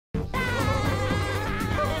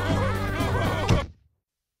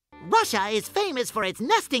Russia is famous for its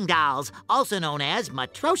nesting dolls, also known as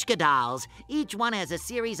Matryoshka dolls. Each one has a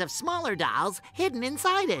series of smaller dolls hidden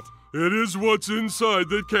inside it. It is what's inside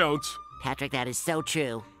that counts. Patrick, that is so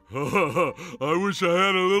true. I wish I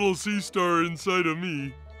had a little sea star inside of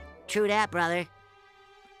me. True that, brother.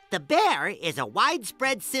 The bear is a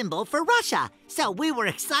widespread symbol for Russia, so we were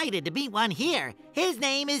excited to meet one here. His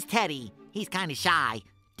name is Teddy. He's kind of shy.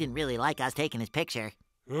 Didn't really like us taking his picture.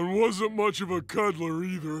 And wasn't much of a cuddler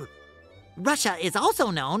either. Russia is also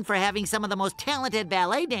known for having some of the most talented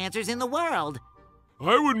ballet dancers in the world.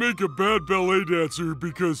 I would make a bad ballet dancer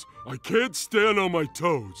because I can't stand on my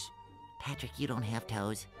toes. Patrick, you don't have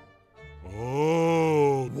toes.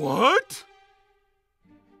 Oh, what?